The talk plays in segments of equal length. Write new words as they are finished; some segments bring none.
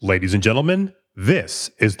Ladies and gentlemen, this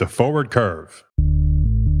is the Forward Curve.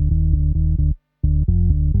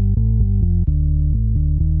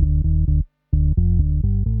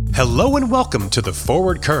 Hello and welcome to the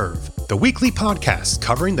Forward Curve, the weekly podcast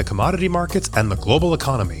covering the commodity markets and the global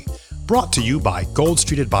economy, brought to you by Gold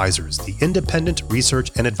Street Advisors, the independent research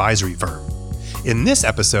and advisory firm. In this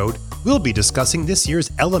episode, we'll be discussing this year's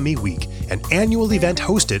LME Week, an annual event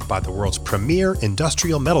hosted by the world's premier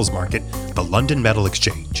industrial metals market, the London Metal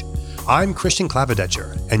Exchange. I'm Christian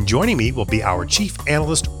Klavedetcher, and joining me will be our chief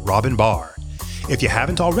analyst, Robin Barr. If you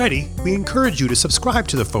haven't already, we encourage you to subscribe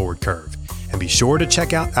to the Forward Curve, and be sure to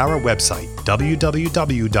check out our website,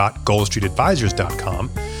 www.goldstreetadvisors.com,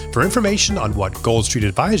 for information on what Gold Street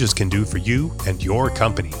Advisors can do for you and your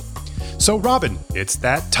company. So, Robin, it's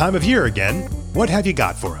that time of year again. What have you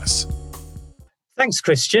got for us? Thanks,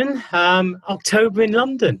 Christian. October in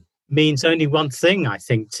London means only one thing, I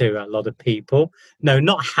think, to a lot of people. No,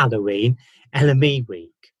 not Halloween, LME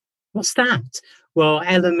Week. What's that? Well,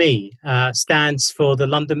 LME stands for the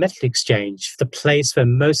London Metal Exchange, the place where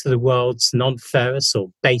most of the world's non-ferrous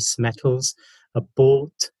or base metals are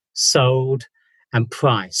bought, sold, and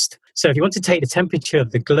priced. So if you want to take the temperature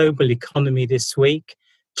of the global economy this week,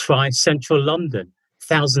 try central London.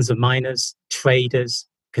 Thousands of miners, traders,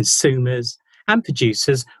 consumers, and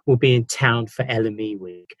producers will be in town for LME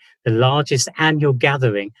Week, the largest annual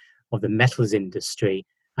gathering of the metals industry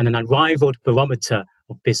and an unrivaled barometer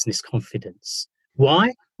of business confidence.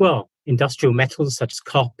 Why? Well, industrial metals such as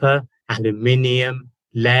copper, aluminium,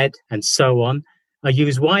 lead, and so on are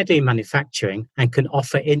used widely in manufacturing and can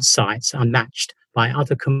offer insights unmatched by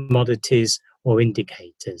other commodities or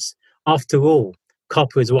indicators. After all,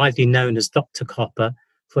 copper is widely known as Dr. Copper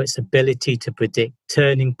for its ability to predict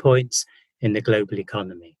turning points in the global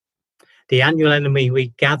economy. The annual LME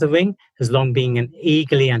Week gathering has long been an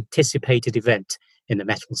eagerly anticipated event in the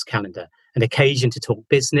metals calendar, an occasion to talk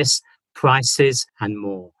business, prices, and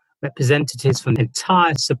more. Representatives from the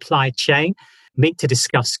entire supply chain meet to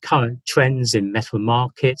discuss current trends in metal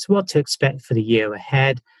markets, what to expect for the year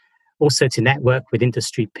ahead, also to network with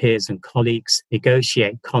industry peers and colleagues,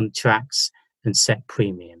 negotiate contracts, and set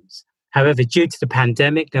premiums. However, due to the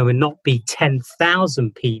pandemic, there will not be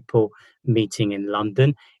 10,000 people meeting in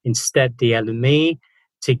London. Instead, the LME,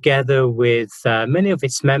 together with many of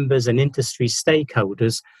its members and industry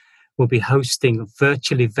stakeholders, will be hosting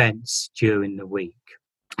virtual events during the week.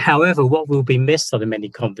 However, what will be missed are the many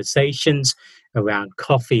conversations around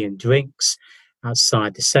coffee and drinks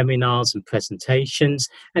outside the seminars and presentations,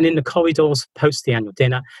 and in the corridors post the annual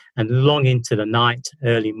dinner and long into the night,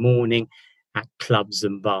 early morning, at clubs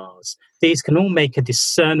and bars. These can all make a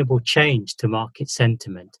discernible change to market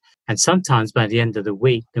sentiment. And sometimes by the end of the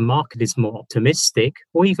week, the market is more optimistic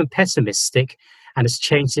or even pessimistic and has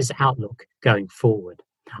changed its outlook going forward.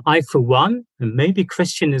 I, for one, and maybe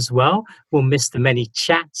Christian as well, will miss the many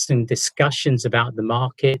chats and discussions about the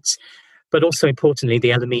markets, but also importantly, the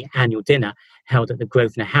LME annual dinner held at the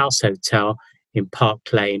Grosvenor House Hotel in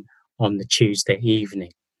Park Lane on the Tuesday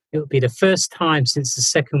evening. It will be the first time since the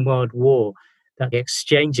Second World War that the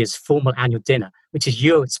Exchange's formal annual dinner, which is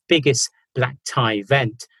Europe's biggest black tie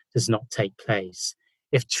event, does not take place.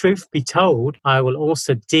 If truth be told, I will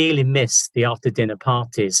also dearly miss the after-dinner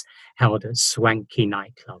parties held at swanky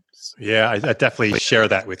nightclubs. Yeah, I definitely share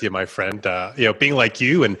that with you, my friend. Being like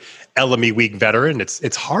you, an LME Week veteran,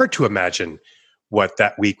 it's hard to imagine what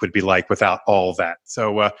that week would be like without all that.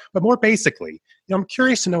 So, but more basically, I'm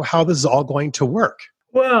curious to know how this is all going to work.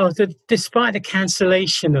 Well, despite the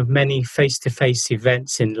cancellation of many face-to-face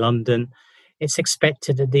events in London, it's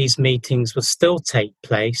expected that these meetings will still take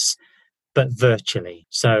place, but virtually.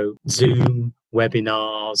 So Zoom,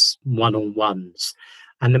 webinars, one-on-ones.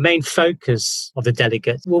 And the main focus of the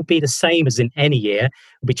delegates will be the same as in any year.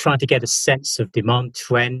 We'll be trying to get a sense of demand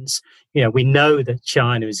trends. We know that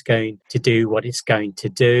China is going to do what it's going to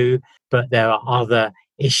do, but there are other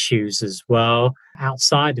issues as well.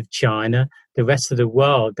 Outside of China, the rest of the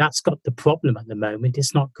world, that's got the problem at the moment.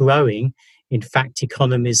 It's not growing. In fact,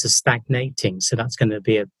 economies are stagnating. So that's going to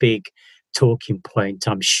be a big talking point,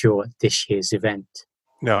 I'm sure, at this year's event.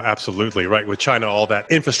 No, absolutely. Right. With China, all that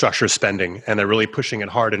infrastructure spending, and they're really pushing it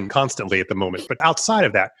hard and constantly at the moment. But outside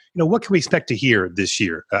of that, what can we expect to hear this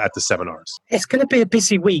year at the seminars? It's going to be a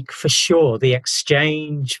busy week for sure. The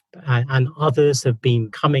Exchange and others have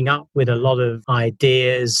been coming up with a lot of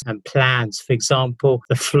ideas and plans. For example,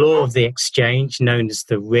 the floor of the Exchange, known as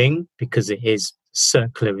the ring, because it is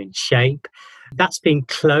circular in shape, That's been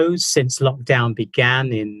closed since lockdown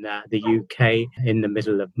began in the UK in the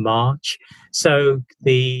middle of March. So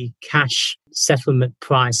the cash settlement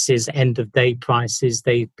prices, end of day prices,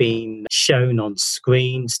 they've been shown on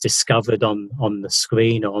screens, discovered on the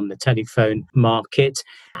screen or on the telephone market.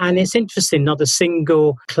 And it's interesting, not a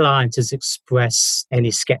single client has expressed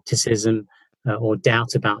any skepticism or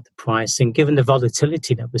doubt about the pricing, given the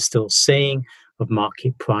volatility that we're still seeing of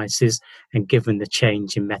market prices and given the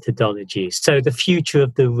change in methodology. So the future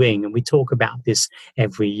of the ring, and we talk about this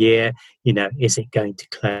every year, is it going to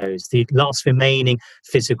close? The last remaining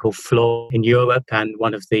physical floor in Europe and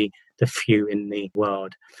one of the few in the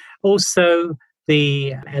world. Also,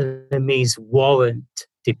 the LME's warrant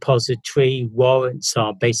depository. Warrants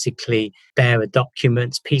are basically bearer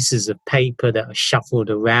documents, pieces of paper that are shuffled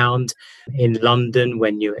around in London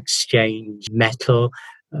when you exchange metal.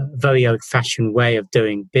 A very old-fashioned way of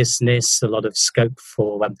doing business. A lot of scope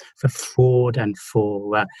for fraud and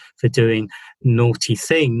for doing naughty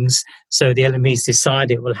things. So the LME's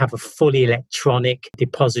decided it will have a fully electronic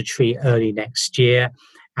depository early next year,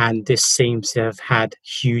 and this seems to have had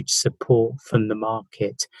huge support from the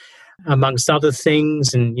market. Amongst other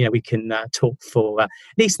things, and we can talk for at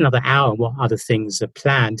least another hour on what other things are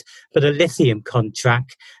planned, but a lithium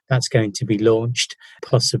contract that's going to be launched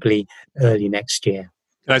possibly early next year.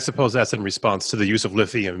 And I suppose that's in response to the use of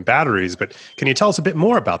lithium batteries, but can you tell us a bit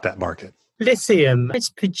more about that market? Lithium,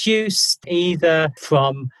 it's produced either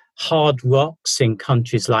from hard rocks in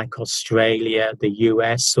countries like Australia, the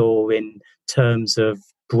US, or in terms of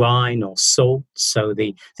brine or salt. So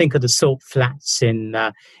think of the salt flats in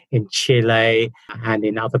Chile and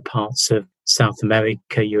in other parts of South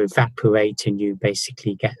America. You evaporate and you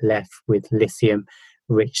basically get left with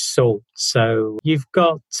lithium-rich salt. So you've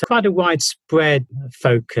got quite a widespread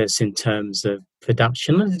focus in terms of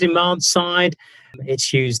production. On the demand side,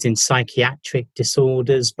 it's used in psychiatric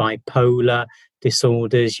disorders, bipolar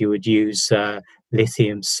disorders. You would use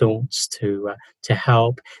lithium salts to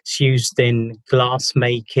help. It's used in glass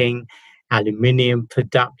making, aluminium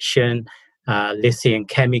production. Lithium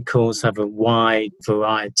chemicals have a wide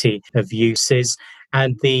variety of uses.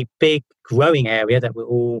 And the big growing area that we're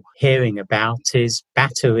all hearing about is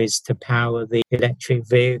batteries to power the electric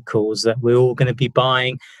vehicles that we're all going to be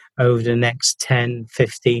buying over the next 10,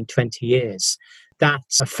 15, 20 years.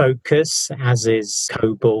 That's a focus, as is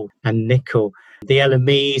cobalt and nickel. The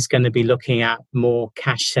LME is going to be looking at more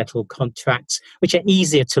cash-settled contracts, which are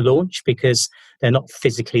easier to launch because they're not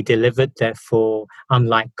physically delivered. Therefore,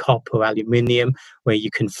 unlike copper or aluminium, where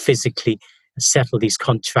you can physically settle these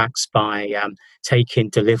contracts by taking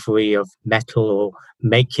delivery of metal or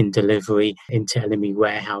making delivery into LME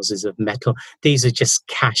warehouses of metal, these are just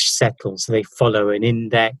cash settled. So they follow an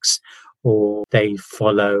index or they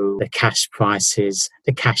follow the cash prices,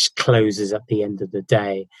 the cash closes at the end of the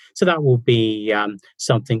day. So that will be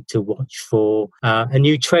something to watch for. A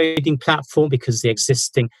new trading platform, because the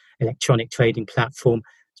existing electronic trading platform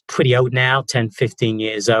is pretty old now, 10, 15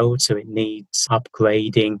 years old, so it needs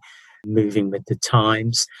upgrading, moving with the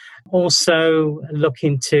times. Also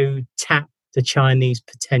looking to tap the Chinese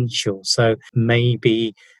potential. So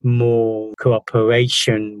maybe more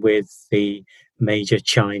cooperation with the major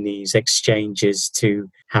Chinese exchanges to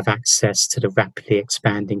have access to the rapidly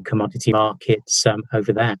expanding commodity markets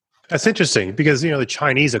over there. That's interesting because, the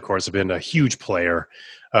Chinese, of course, have been a huge player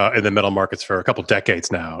in the metal markets for a couple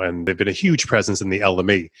decades now, and they've been a huge presence in the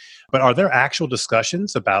LME. But are there actual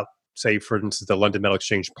discussions about, say, for instance, the London Metal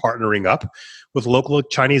Exchange partnering up with local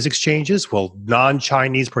Chinese exchanges? Will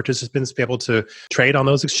non-Chinese participants be able to trade on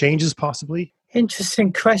those exchanges possibly?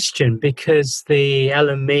 Interesting question, because the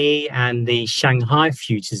LME and the Shanghai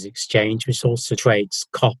Futures Exchange, which also trades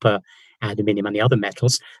copper, aluminium and the other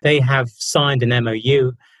metals, they have signed an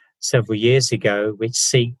MOU several years ago which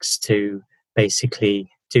seeks to basically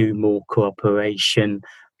do more cooperation,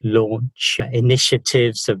 launch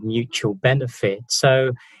initiatives of mutual benefit.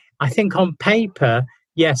 So I think on paper,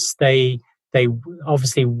 yes, they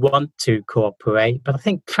obviously want to cooperate, but I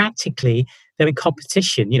think practically they're in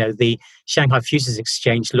competition. The Shanghai Futures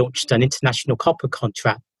Exchange launched an international copper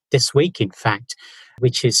contract this week, in fact,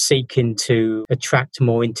 which is seeking to attract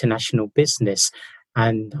more international business.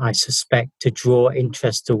 And I suspect to draw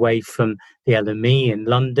interest away from the LME in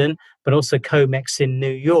London, but also COMEX in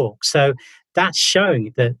New York. So that's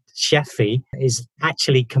showing that SHFE is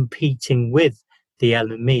actually competing with the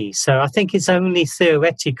LME. So I think it's only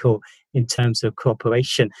theoretical in terms of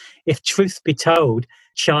cooperation. If truth be told,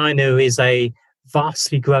 China is a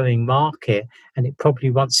vastly growing market and it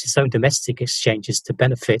probably wants its own domestic exchanges to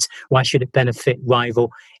benefit. Why should it benefit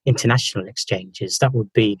rival international exchanges? That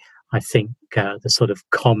would be I think, the sort of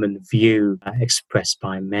common view expressed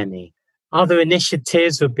by many. Other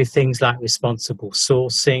initiatives would be things like responsible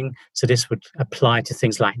sourcing. So this would apply to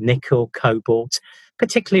things like nickel, cobalt,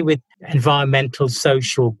 particularly with environmental,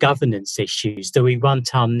 social governance issues. Do we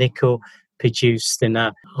want our nickel produced in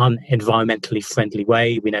an environmentally friendly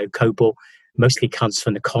way? We know cobalt mostly comes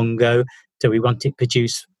from the Congo. Do we want it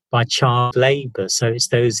produced by child labour? So it's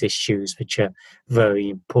those issues which are very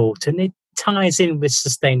important. It ties in with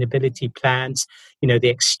sustainability plans. The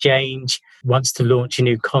exchange wants to launch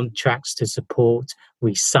new contracts to support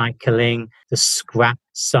recycling, the scrap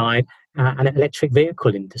side, and electric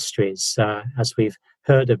vehicle industries, as we've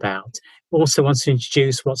heard about. Also wants to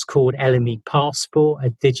introduce what's called LME Passport, a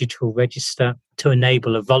digital register to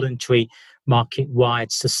enable a voluntary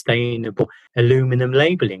market-wide sustainable aluminum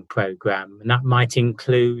labelling program. And that might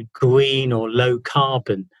include green or low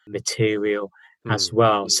carbon material as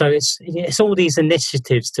well. So it's all these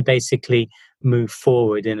initiatives to basically move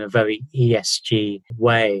forward in a very ESG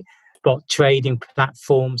way. Spot trading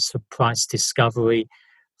platforms for price discovery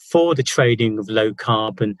for the trading of low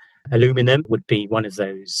carbon aluminum would be one of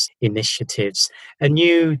those initiatives. A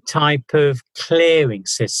new type of clearing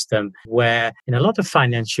system where in a lot of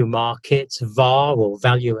financial markets, VAR or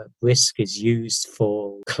value at risk is used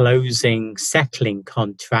for closing, settling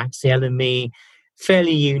contracts. The LME,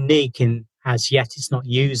 fairly unique in as yet it's not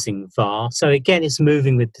using VAR. So again, it's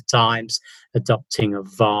moving with the times, adopting a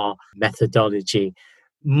VAR methodology.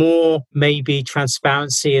 More maybe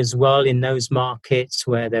transparency as well in those markets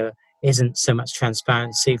where there isn't so much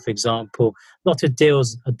transparency. For example, a lot of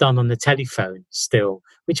deals are done on the telephone still,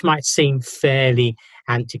 which might seem fairly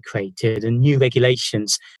antiquated, and new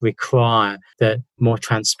regulations require that more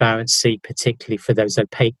transparency, particularly for those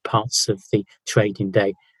opaque parts of the trading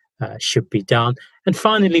day, should be done. And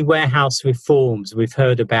finally, warehouse reforms. We've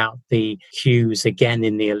heard about the queues again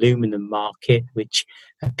in the aluminum market, which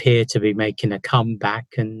appear to be making a comeback.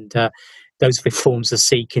 And those reforms are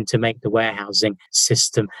seeking to make the warehousing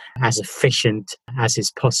system as efficient as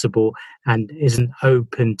is possible and isn't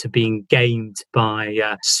open to being gamed by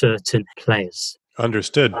certain players.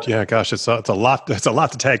 Understood. Yeah, gosh, it's a lot. It's a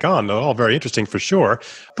lot to take on. All very interesting for sure.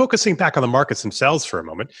 Focusing back on the markets themselves for a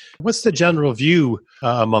moment, what's the general view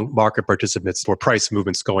among market participants for price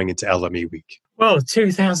movements going into LME week? Well,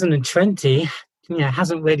 2020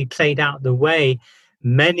 hasn't really played out the way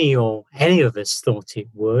many or any of us thought it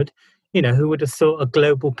would. Who would have thought a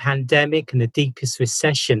global pandemic and the deepest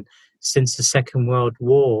recession since the Second World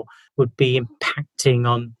War would be impacting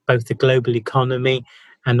on both the global economy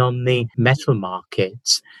and on the metal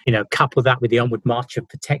markets? Couple that with the onward march of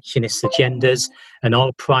protectionist agendas, an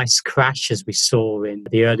oil price crash, as we saw in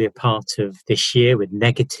the earlier part of this year with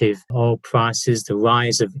negative oil prices, the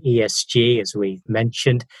rise of ESG, as we've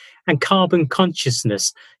mentioned, and carbon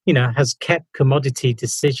consciousness, has kept commodity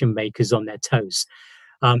decision makers on their toes.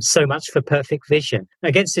 So much for perfect vision.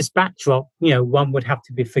 Against this backdrop, one would have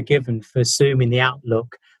to be forgiven for assuming the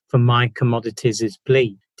outlook for my commodities is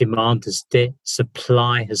bleak. Demand has dipped,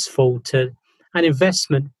 supply has faltered, and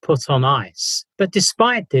investment put on ice. But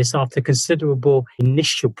despite this, after considerable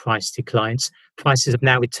initial price declines, prices have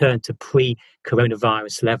now returned to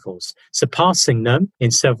pre-coronavirus levels, surpassing them in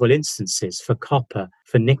several instances for copper,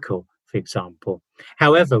 for nickel, for example.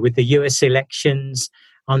 However, with the US elections,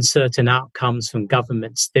 uncertain outcomes from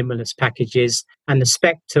government stimulus packages, and the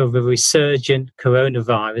spectre of a resurgent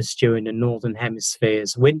coronavirus during the Northern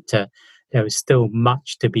Hemisphere's winter, there is still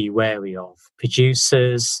much to be wary of.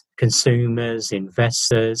 Producers, consumers,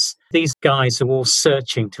 investors, these guys are all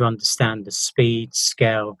searching to understand the speed,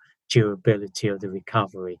 scale, durability of the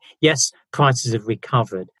recovery. Yes, prices have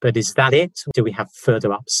recovered, but is that it? Or do we have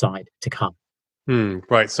further upside to come?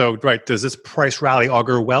 Right. So, does this price rally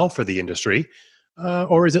augur well for the industry?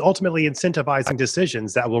 Or is it ultimately incentivizing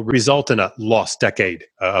decisions that will result in a lost decade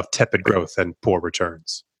of tepid growth and poor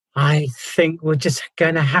returns? I think we're just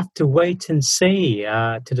going to have to wait and see.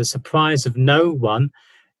 To the surprise of no one,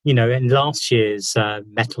 in last year's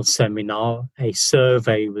metal seminar, a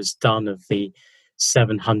survey was done of the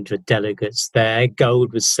 700 delegates there.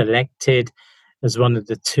 Gold was selected as one of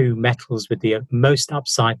the two metals with the most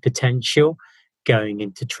upside potential going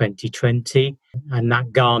into 2020, and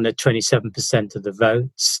that garnered 27% of the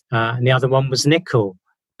votes. And the other one was nickel,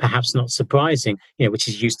 perhaps not surprising, which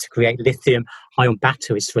is used to create lithium-ion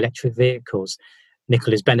batteries for electric vehicles.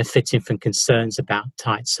 Nickel is benefiting from concerns about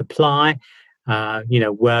tight supply. Where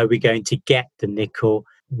are we going to get the nickel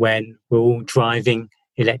when we're all driving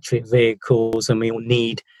electric vehicles and we all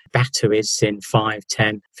need batteries in 5,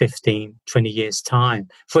 10, 15, 20 years' time?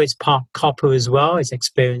 For its part, copper as well is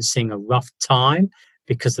experiencing a rough time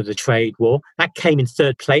because of the trade war. That came in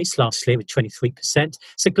third place last year with 23%.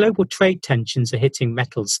 So global trade tensions are hitting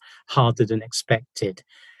metals harder than expected.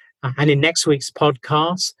 And in next week's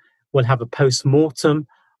podcast, we'll have a post-mortem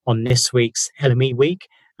on this week's LME week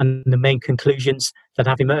and the main conclusions that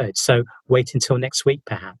have emerged. So wait until next week,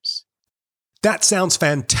 perhaps. That sounds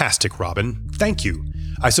fantastic, Robin. Thank you.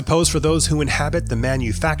 I suppose for those who inhabit the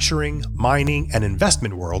manufacturing, mining, and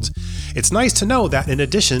investment worlds, it's nice to know that in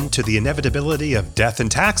addition to the inevitability of death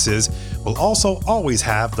and taxes, we'll also always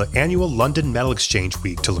have the annual London Metal Exchange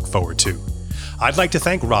Week to look forward to. I'd like to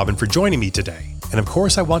thank Robin for joining me today, and of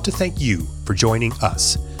course I want to thank you for joining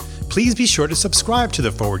us. Please be sure to subscribe to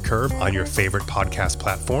The Forward Curve on your favorite podcast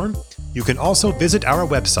platform. You can also visit our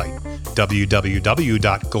website,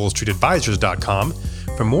 www.goldstreetadvisors.com,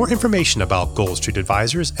 for more information about Gold Street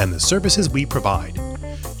Advisors and the services we provide.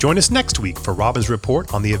 Join us next week for Robin's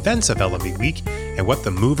report on the events of LME Week and what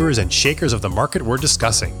the movers and shakers of the market were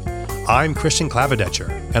discussing. I'm Christian Klavedetcher,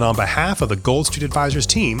 and on behalf of the Gold Street Advisors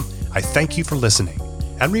team, I thank you for listening.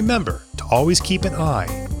 And remember to always keep an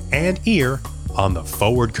eye and ear on the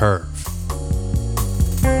forward curve.